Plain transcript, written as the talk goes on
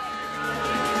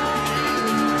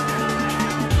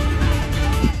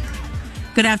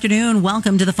Good afternoon.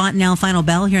 Welcome to the Fontanelle Final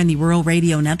Bell here on the Rural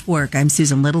Radio Network. I'm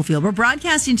Susan Littlefield. We're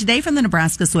broadcasting today from the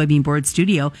Nebraska Soybean Board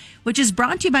studio, which is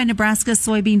brought to you by Nebraska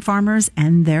soybean farmers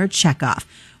and their checkoff.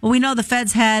 Well, we know the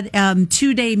Fed's had a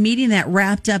 2-day meeting that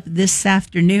wrapped up this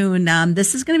afternoon.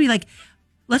 This is going to be like,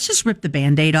 let's just rip the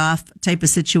Band-Aid off type of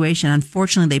situation.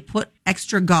 Unfortunately, they put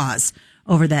extra gauze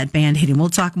over that Band-Aid, and we'll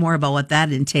talk more about what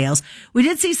that entails. We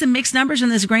did see some mixed numbers in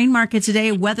this grain market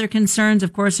today. Weather concerns,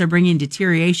 of course, are bringing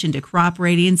deterioration to crop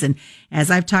ratings. And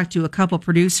as I've talked to a couple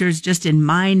producers just in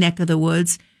my neck of the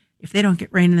woods, if they don't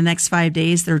get rain in the next 5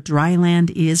 days, their dry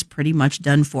land is pretty much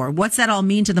done for. What's that all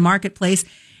mean to the marketplace?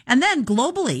 And then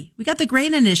globally, we got the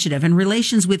grain initiative and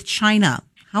relations with China.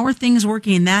 How are things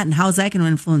working in that, and how's that going to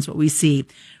influence what we see?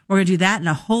 We're going to do that and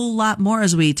a whole lot more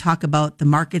as we talk about the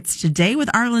markets today with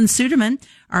Arlan Suderman.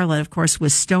 Arlan, of course,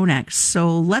 with StoneX.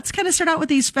 So let's kind of start out with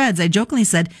these Feds. I jokingly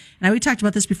said, and we talked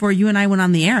about this before you and I went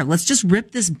on the air, let's just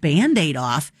rip this Band-Aid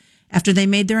off after they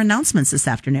made their announcements this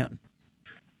afternoon.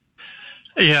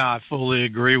 Yeah, I fully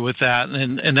agree with that.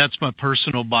 And that's my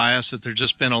personal bias, that there's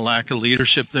just been a lack of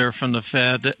leadership there from the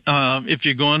Fed. If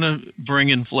you're going to bring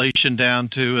inflation down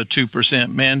to a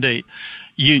 2% mandate,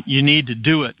 you need to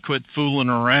do it. Quit fooling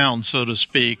around, so to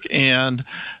speak. And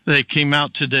they came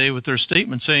out today with their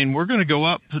statement saying, we're going to go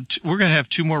up, we're going to have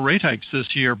 2 more rate hikes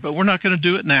this year, but we're not going to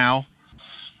do it now.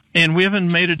 And we haven't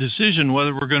made a decision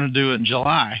whether we're going to do it in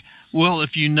July. Well,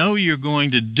 if you know you're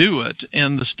going to do it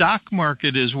and the stock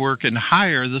market is working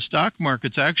higher, the stock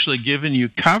market's actually giving you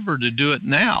cover to do it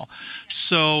now.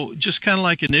 So just kind of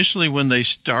like initially when they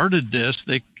started this,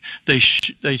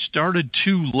 they started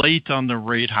too late on the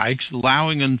rate hikes,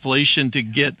 allowing inflation to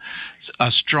get a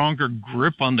stronger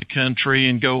grip on the country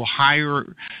and go higher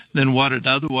than what it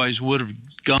otherwise would have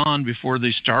gone before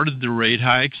they started the rate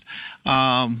hikes.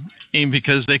 And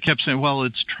because they kept saying, well,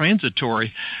 it's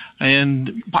transitory.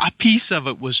 And a piece of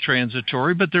it was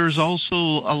transitory, but there's also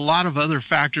a lot of other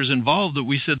factors involved that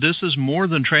we said this is more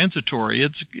than transitory.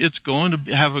 It's going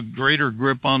to have a greater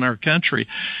grip on our country.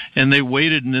 And they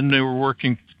waited, and then they were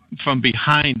working from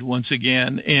behind once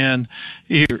again. And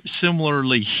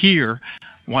similarly here,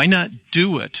 why not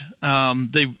do it?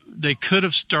 They could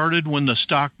have started when the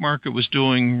stock market was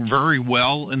doing very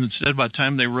well, and instead by the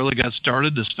time they really got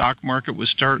started, the stock market was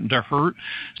starting to hurt.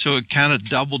 So it kind of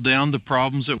doubled down the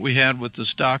problems that we had with the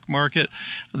stock market.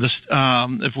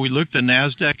 If we look, the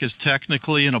NASDAQ is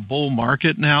technically in a bull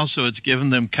market now, so it's given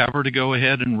them cover to go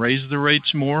ahead and raise the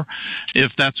rates more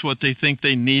if that's what they think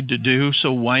they need to do.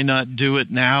 So why not do it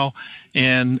now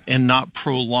and not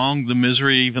prolong the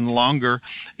misery even longer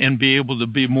and be able to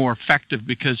be more effective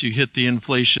because you hit the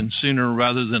inflation sooner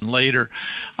rather than later.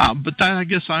 But I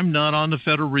guess I'm not on the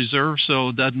Federal Reserve, so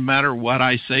it doesn't matter what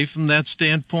I say from that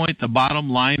standpoint. The bottom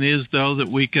line is, though, that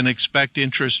we can expect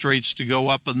interest rates to go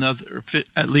up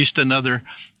at least another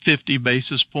 50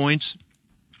 basis points.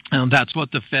 And that's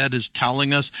what the Fed is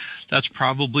telling us. That's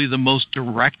probably the most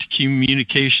direct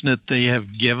communication that they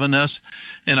have given us,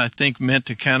 and I think meant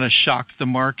to kind of shock the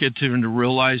market into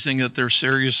realizing that they're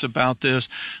serious about this.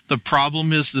 The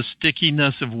problem is the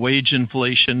stickiness of wage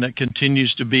inflation that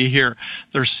continues to be here.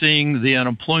 They're seeing the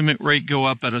unemployment rate go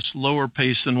up at a slower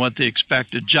pace than what they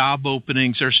expected. Job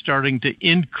openings are starting to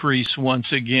increase once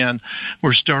again.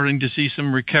 We're starting to see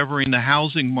some recovery in the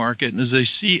housing market, and as they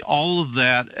see all of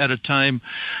that at a time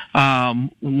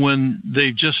when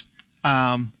they just,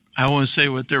 I want to say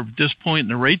what they're at this point in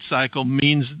the rate cycle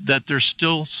means that there's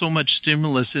still so much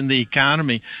stimulus in the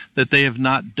economy that they have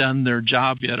not done their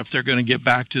job yet if they're going to get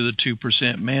back to the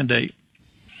 2% mandate.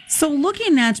 So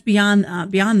looking at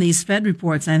beyond these Fed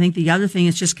reports, I think the other thing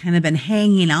that's just kind of been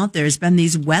hanging out there has been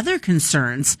these weather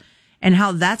concerns and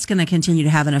how that's going to continue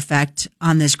to have an effect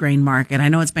on this grain market. I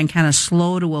know it's been kind of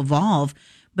slow to evolve,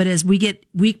 but as we get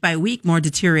week by week more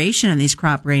deterioration in these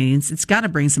crop ratings, it's got to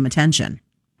bring some attention.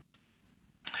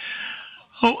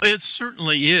 Oh, it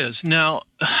certainly is. Now,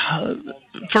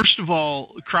 first of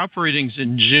all, crop ratings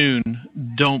in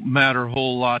June don't matter a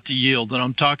whole lot to yield, and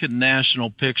I'm talking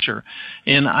national picture.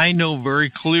 And I know very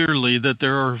clearly that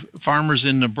there are farmers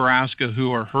in Nebraska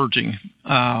who are hurting.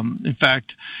 In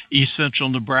fact, east central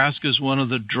Nebraska is one of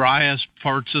the driest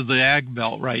parts of the ag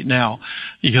belt right now.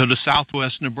 You go to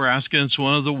southwest Nebraska, and it's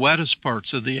one of the wettest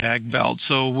parts of the ag belt.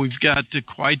 So we've got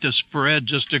quite a spread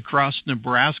just across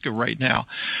Nebraska right now.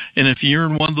 And if you're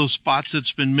in one of those spots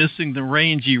that's been missing the rain,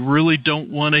 rains, you really don't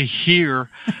want to hear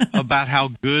about how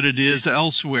good it is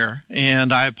elsewhere,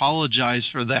 and I apologize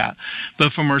for that.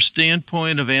 But from our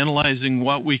standpoint of analyzing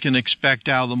what we can expect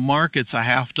out of the markets, I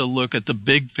have to look at the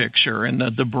big picture and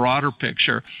the broader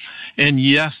picture. And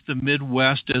yes, the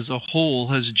Midwest as a whole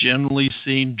has generally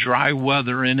seen dry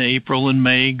weather in April and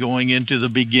May going into the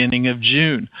beginning of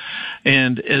June.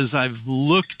 And as I've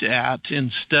looked at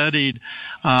and studied,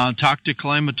 talked to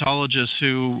climatologists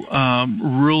who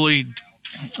really,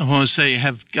 I want to say,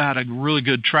 have got a really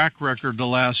good track record the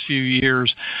last few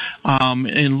years,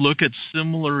 and look at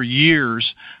similar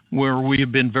years where we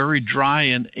have been very dry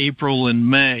in April and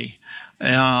May.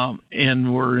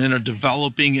 And we're in a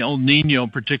developing El Nino,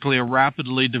 particularly a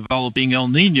rapidly developing El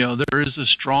Nino. There is a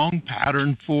strong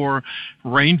pattern for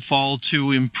rainfall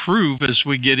to improve as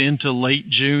we get into late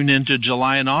June, into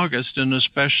July and August, and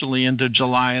especially into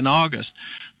July and August.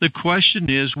 The question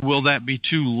is, will that be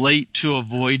too late to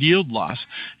avoid yield loss?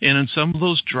 And in some of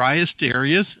those driest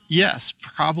areas, yes,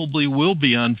 probably will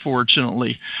be,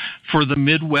 unfortunately. For the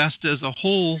Midwest as a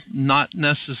whole, not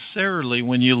necessarily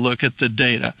when you look at the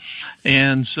data.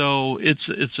 And so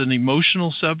it's an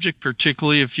emotional subject,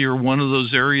 particularly if you're one of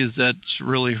those areas that's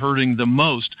really hurting the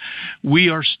most. We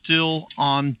are still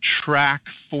on track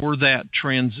for that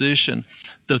transition.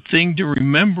 The thing to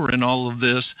remember in all of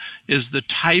this is the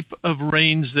type of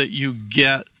rains that you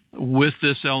get with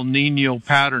this El Nino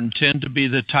pattern tend to be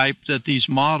the type that these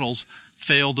models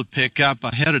fail to pick up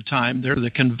ahead of time. They're the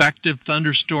convective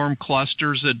thunderstorm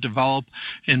clusters that develop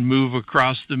and move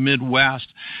across the Midwest.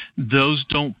 Those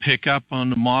don't pick up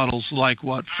on the models like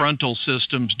what frontal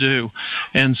systems do.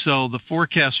 And so the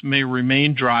forecast may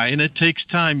remain dry, and it takes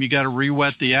time. You got to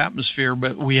re-wet the atmosphere,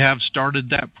 but we have started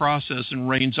that process, and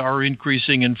rains are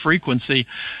increasing in frequency,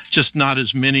 just not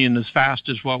as many and as fast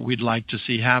as what we'd like to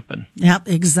see happen. Yep,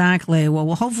 exactly.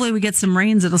 Well, hopefully we get some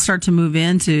rains that'll start to move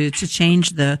in to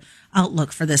change the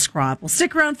outlook for this crop. Well,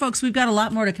 stick around, folks. We've got a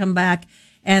lot more to come back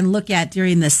and look at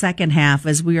during the second half,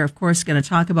 as we are, of course, going to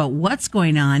talk about what's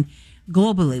going on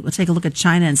globally. We'll take a look at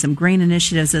China and some grain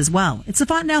initiatives as well. It's the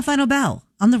Fontanelle Final Bell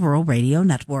on the Rural Radio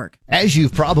Network. As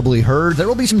you've probably heard, there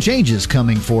will be some changes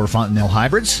coming for Fontanelle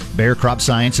hybrids. Bayer Crop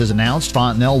Science has announced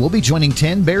Fontanelle will be joining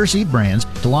 10 Bayer seed brands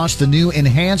to launch the new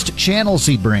Enhanced Channel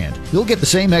seed brand. You'll get the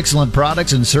same excellent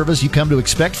products and service you come to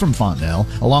expect from Fontanelle,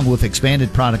 along with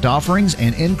expanded product offerings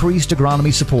and increased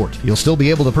agronomy support. You'll still be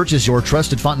able to purchase your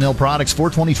trusted Fontanelle products for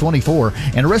 2024,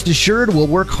 and rest assured we'll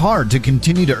work hard to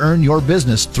continue to earn your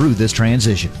business through this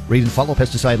transition. Read and follow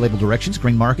pesticide label directions,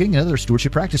 grain marking, and other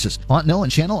stewardship practices. Fontanelle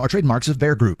and Channel are trademarks of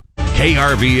Bayer Group.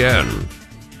 KRVN.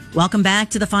 Welcome back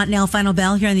to the Fontanelle Final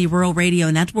Bell here on the Rural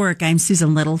Radio Network. I'm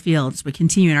Susan Littlefield. As we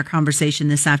continue in our conversation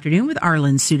this afternoon with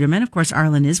Arlan Suderman. Of course,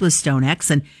 Arlan is with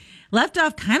StoneX and left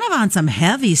off kind of on some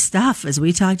heavy stuff as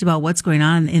we talked about what's going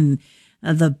on in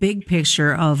the big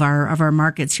picture of our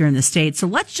markets here in the States. So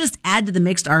let's just add to the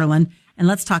mix, Arlan, and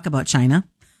let's talk about China.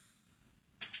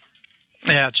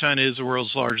 Yeah, China is the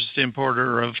world's largest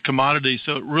importer of commodities,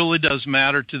 so it really does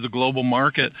matter to the global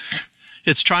market.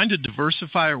 It's trying to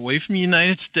diversify away from the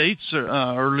United States.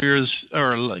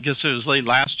 I guess it was late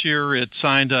last year, it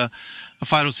signed a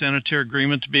phytosanitary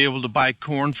agreement to be able to buy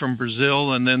corn from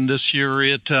Brazil, and then this year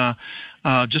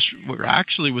we're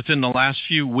actually within the last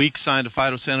few weeks signed a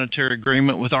phytosanitary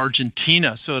agreement with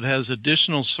Argentina, so it has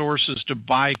additional sources to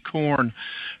buy corn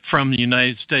from the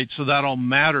United States. So that all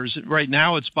matters. Right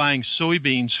now it's buying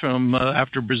soybeans from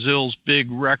after Brazil's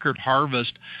big record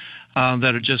harvest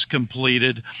that it just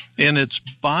completed, and it's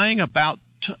buying about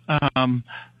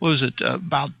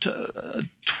about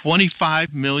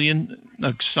 25 million,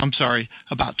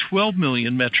 about 12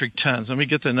 million metric tons. Let me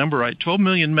get the number right. 12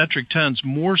 million metric tons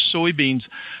more soybeans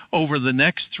over the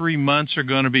next 3 months are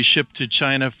going to be shipped to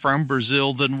China from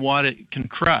Brazil than what it can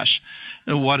crush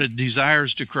and what it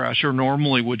desires to crush or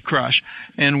normally would crush.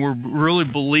 And we really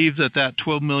believe that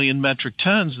 12 million metric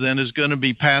tons then is going to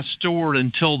be past stored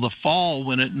until the fall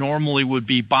when it normally would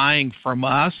be buying from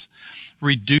us,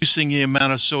 reducing the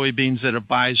amount of soybeans that it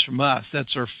buys from us.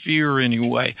 That's our fear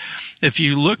anyway. If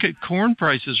you look at corn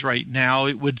prices right now,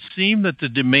 it would seem that the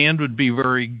demand would be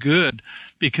very good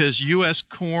because U.S.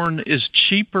 corn is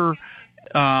cheaper,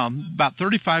 about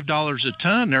 $35 a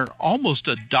ton. They're almost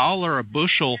 $1 a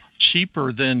bushel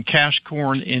cheaper than cash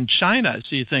corn in China.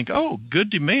 So you think, oh,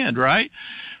 good demand, right?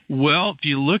 Well, if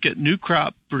you look at new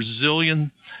crop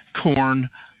Brazilian corn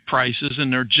prices,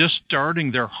 and they're just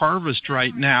starting their harvest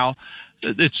right now,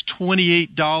 it's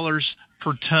 $28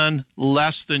 per ton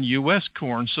less than U.S.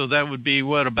 corn. So that would be,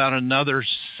 about another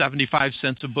 75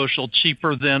 cents a bushel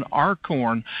cheaper than our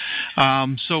corn.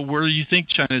 So where do you think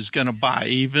China is going to buy?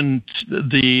 Even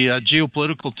the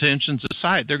geopolitical tensions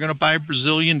aside, they're going to buy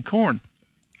Brazilian corn.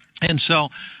 And so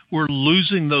we're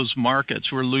losing those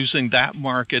markets. We're losing that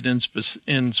market in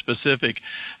specific,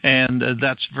 and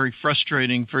that's very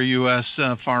frustrating for U.S.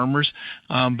 Farmers.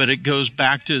 But it goes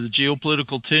back to the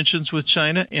geopolitical tensions with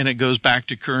China, and it goes back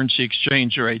to currency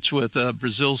exchange rates, with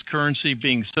Brazil's currency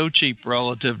being so cheap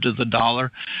relative to the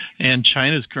dollar, and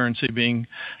China's currency being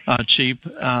cheap.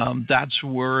 That's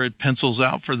where it pencils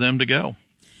out for them to go.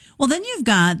 Well, then you've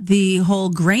got the whole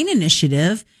grain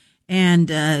initiative,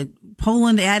 and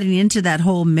Poland adding into that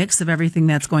whole mix of everything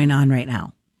that's going on right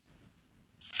now.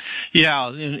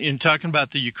 Yeah, in talking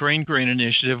about the Ukraine Grain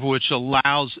Initiative, which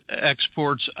allows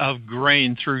exports of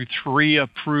grain through 3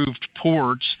 approved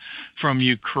ports from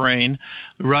Ukraine.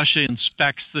 Russia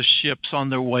inspects the ships on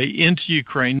their way into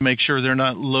Ukraine, make sure they're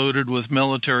not loaded with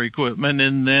military equipment,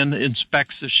 and then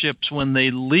inspects the ships when they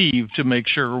leave to make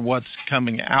sure what's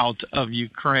coming out of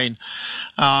Ukraine.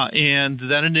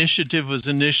 And that initiative was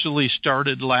initially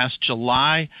started last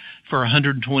July for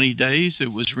 120 days.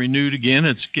 It was renewed again.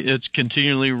 It's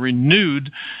continually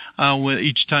renewed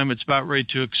each time it's about ready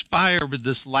to expire. But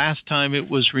this last time it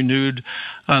was renewed,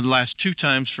 the last 2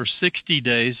 times for 60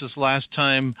 days. This last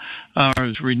time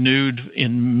was renewed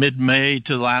in mid-May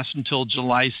to last until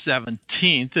July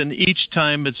 17th. And each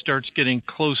time it starts getting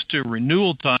close to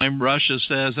renewal time, Russia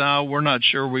says, we're not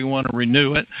sure we want to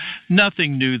renew it.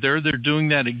 Nothing new there. They're doing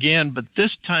that again. But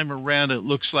this time around, it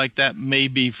looks like that may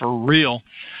be for real.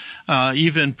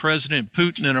 Even President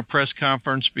Putin, in a press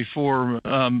conference before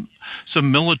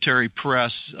some military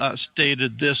press,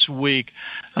 stated this week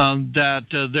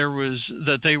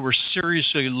that they were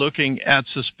seriously looking at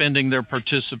suspending their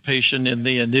participation in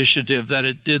the initiative, that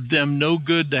it did them no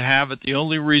good to have it. The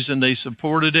only reason they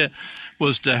supported it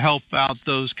was to help out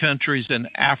those countries in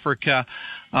Africa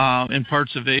and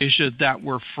parts of Asia that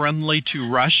were friendly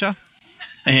to Russia.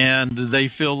 And they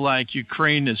feel like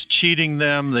Ukraine is cheating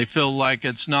them. They feel like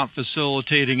it's not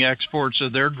facilitating exports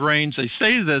of their grains. They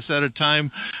say this at a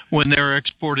time when they're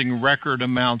exporting record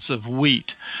amounts of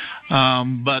wheat.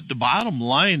 But the bottom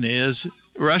line is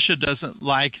Russia doesn't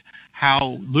like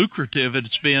how lucrative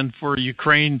it's been for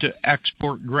Ukraine to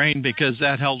export grain, because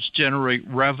that helps generate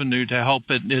revenue to help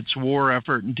it in its war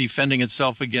effort in defending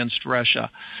itself against Russia.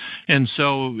 And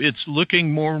so it's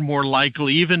looking more and more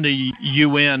likely, even the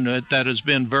UN that has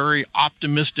been very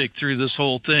optimistic through this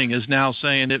whole thing is now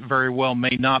saying it very well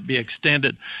may not be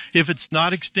extended. If it's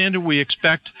not extended, we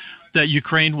expect that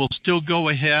Ukraine will still go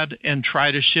ahead and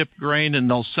try to ship grain, and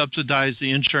they'll subsidize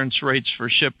the insurance rates for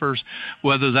shippers.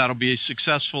 Whether that'll be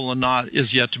successful or not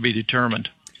is yet to be determined.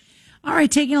 All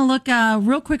right, taking a look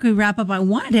real quick, we wrap up. I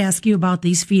wanted to ask you about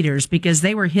these feeders, because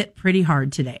they were hit pretty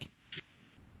hard today.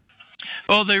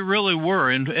 Well, they really were,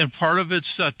 and part of it's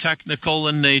technical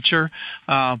in nature.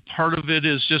 Part of it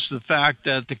is just the fact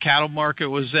that the cattle market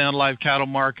was down, live cattle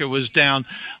market was down,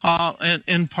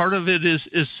 and part of it is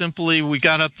simply we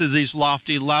got up to these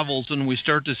lofty levels, and we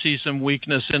start to see some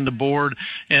weakness in the board,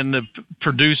 and the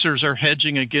producers are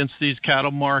hedging against these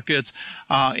cattle markets,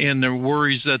 and they're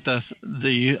worries that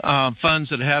the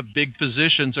funds that have big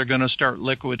positions are going to start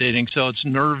liquidating. So it's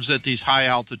nerves at these high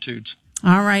altitudes.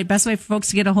 All right. Best way for folks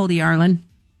to get a hold of you, Arlan?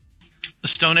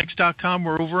 StoneX.com.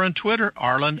 We're over on Twitter,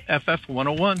 Arlan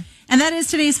FF101. And that is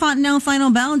today's Fontanelle Final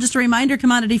Bell. And just a reminder,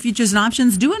 commodity futures and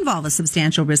options do involve a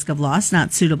substantial risk of loss,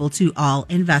 not suitable to all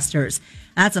investors.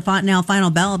 That's a Fontanelle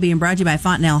Final Bell being brought to you by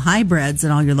Fontanelle Hybrids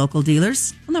and all your local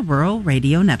dealers on the Rural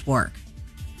Radio Network.